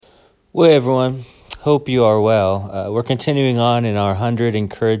Well, everyone, hope you are well. We're continuing on in our 100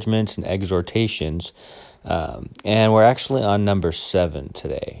 encouragements and exhortations, and we're actually on number 7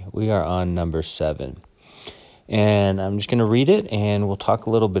 today. We are on number 7, and I'm just going to read it, and we'll talk a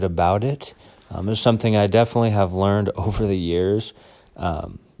little bit about it. It's something I definitely have learned over the years,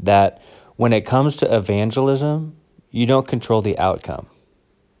 that when it comes to evangelism, you don't control the outcome.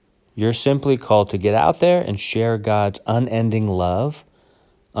 You're simply called to get out there and share God's unending love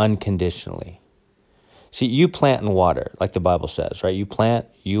unconditionally. See, you plant and water, like the Bible says, right? You plant,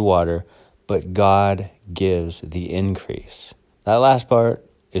 you water, but God gives the increase. That last part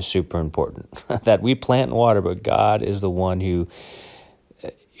is super important, that we plant and water, but God is the one who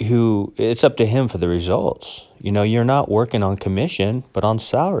it's up to him for the results. You know, you're not working on commission, but on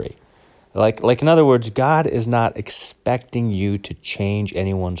salary. Like in other words, God is not expecting you to change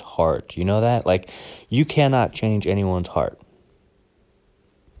anyone's heart. You know that? Like, you cannot change anyone's heart.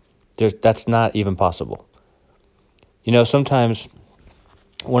 That's not even possible. You know, sometimes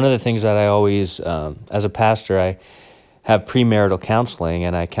one of the things that I always, as a pastor, I have premarital counseling,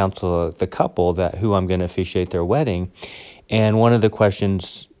 and I counsel the couple who I'm going to officiate their wedding. And one of the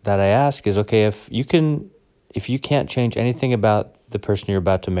questions that I ask is, okay, if you can't change anything about the person you're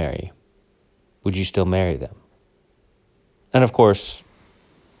about to marry, would you still marry them? And of course,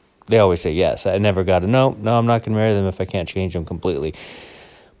 they always say yes. I never got no, I'm not going to marry them if I can't change them completely.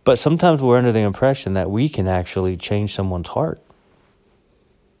 But sometimes we're under the impression that we can actually change someone's heart.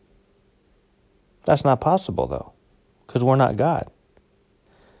 That's not possible, though, because we're not God.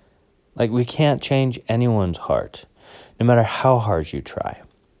 Like, we can't change anyone's heart, no matter how hard you try.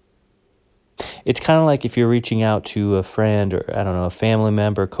 It's kind of like if you're reaching out to a friend or, I don't know, a family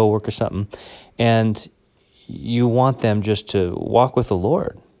member, coworker, something, and you want them just to walk with the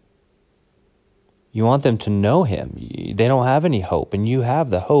Lord. You want them to know him. They don't have any hope, and you have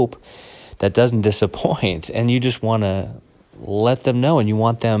the hope that doesn't disappoint, and you just want to let them know, and you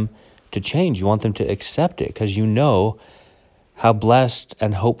want them to change. You want them to accept it because you know how blessed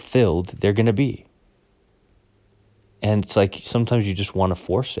and hope-filled they're going to be. And it's like sometimes you just want to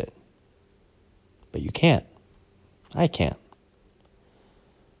force it, but you can't. I can't.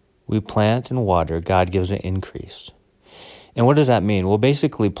 We plant and water. God gives an increase. And what does that mean? Well,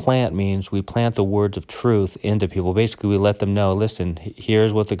 basically, plant means we plant the words of truth into people. Basically, we let them know, listen,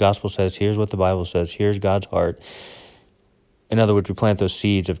 here's what the gospel says, here's what the Bible says, here's God's heart. In other words, we plant those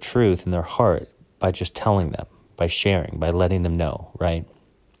seeds of truth in their heart by just telling them, by sharing, by letting them know, right?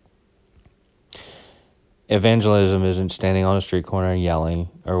 Evangelism isn't standing on a street corner and yelling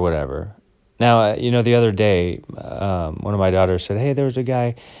or whatever. Now, the other day, one of my daughters said, hey, there was a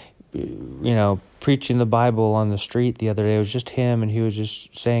guy, preaching the Bible on the street the other day. It was just him, and he was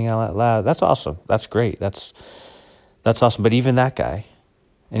just saying out loud. That's awesome. That's great. That's awesome. But even that guy,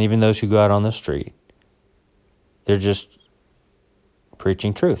 and even those who go out on the street, they're just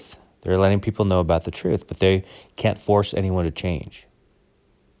preaching truth. They're letting people know about the truth, but they can't force anyone to change.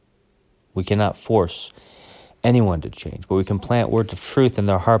 We cannot force anyone to change, but we can plant words of truth in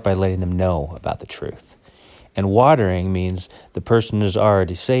their heart by letting them know about the truth. And watering means the person is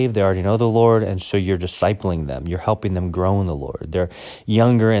already saved, they already know the Lord, and so you're discipling them. You're helping them grow in the Lord. They're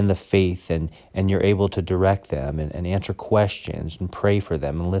younger in the faith, and you're able to direct them and answer questions and pray for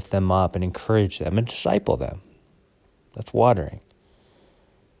them and lift them up and encourage them and disciple them. That's watering.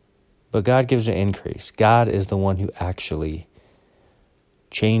 But God gives an increase. God is the one who actually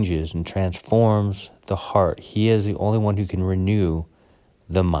changes and transforms the heart. He is the only one who can renew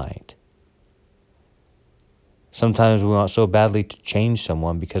the mind. Sometimes we want so badly to change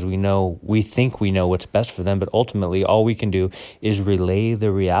someone because we think we know what's best for them, but ultimately all we can do is relay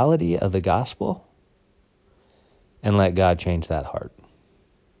the reality of the gospel and let God change that heart.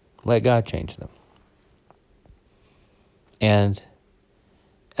 Let God change them. And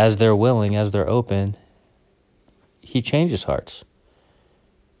as they're willing, as they're open, he changes hearts.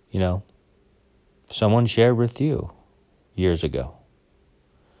 Someone shared with you years ago.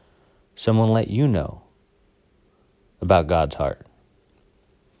 Someone let you know about God's heart.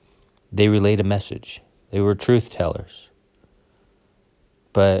 They relayed a message. They were truth tellers.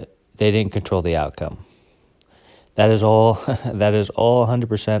 But they didn't control the outcome. That is all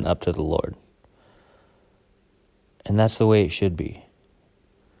 100% up to the Lord. And that's the way it should be.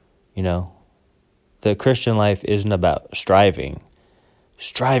 The Christian life isn't about striving.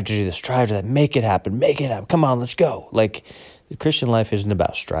 Strive to do this, strive to that, make it happen, come on, let's go. Like, the Christian life isn't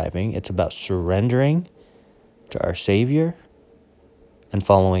about striving, it's about surrendering to our Savior and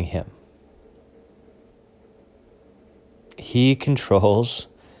following him. He controls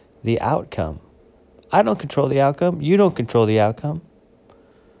the outcome. I don't control the outcome, you don't control the outcome.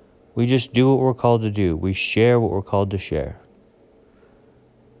 We just do what we're called to do. We share what we're called to share.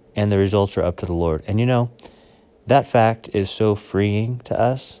 And the results are up to the Lord. And that fact is so freeing to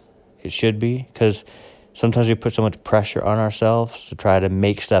us. It should be, because sometimes we put so much pressure on ourselves to try to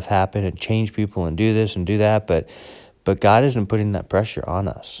make stuff happen and change people and do this and do that. But God isn't putting that pressure on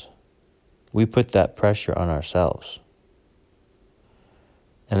us. We put that pressure on ourselves.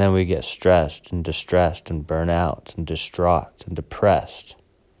 And then we get stressed and distressed and burnt out and distraught and depressed.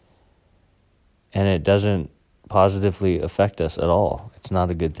 And it doesn't positively affect us at all. It's not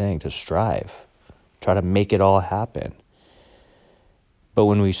a good thing to strive, try to make it all happen. But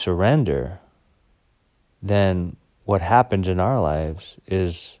when we surrender, then what happens in our lives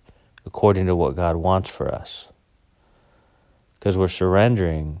is according to what God wants for us. Because we're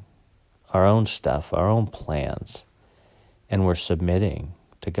surrendering our own stuff, our own plans, and we're submitting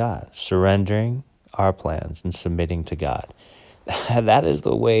to God, surrendering our plans and submitting to God. That is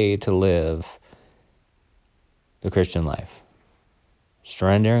the way to live the Christian life.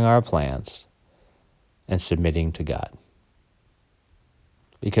 Surrendering our plans and submitting to God.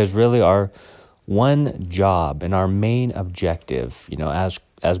 Because really our one job and our main objective,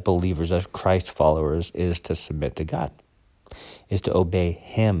 as believers, as Christ followers, is to submit to God, is to obey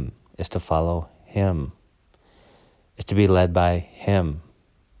Him, is to follow Him, is to be led by Him,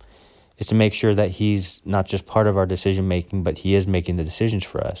 is to make sure that He's not just part of our decision making, but He is making the decisions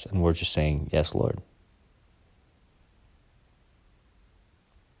for us, and we're just saying, yes, Lord.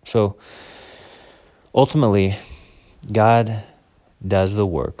 So ultimately, God does the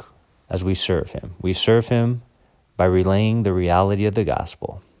work as we serve Him. We serve Him by relaying the reality of the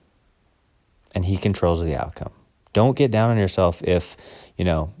gospel, and He controls the outcome. Don't get down on yourself if,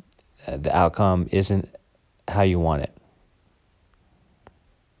 the outcome isn't how you want it.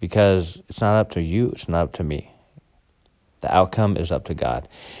 Because it's not up to you, it's not up to me. The outcome is up to God.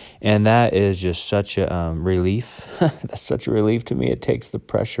 And that is just such a relief. That's such a relief to me. It takes the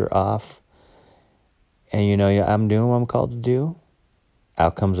pressure off. And I'm doing what I'm called to do.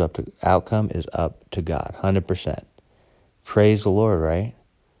 Outcome is up to God, 100%. Praise the Lord, right?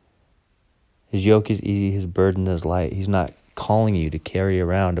 His yoke is easy, His burden is light. He's not calling you to carry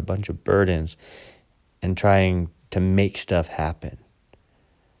around a bunch of burdens and trying to make stuff happen.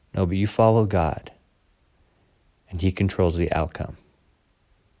 No, but you follow God, and He controls the outcome.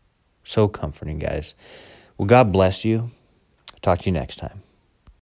 So comforting, guys. Well, God bless you. Talk to you next time.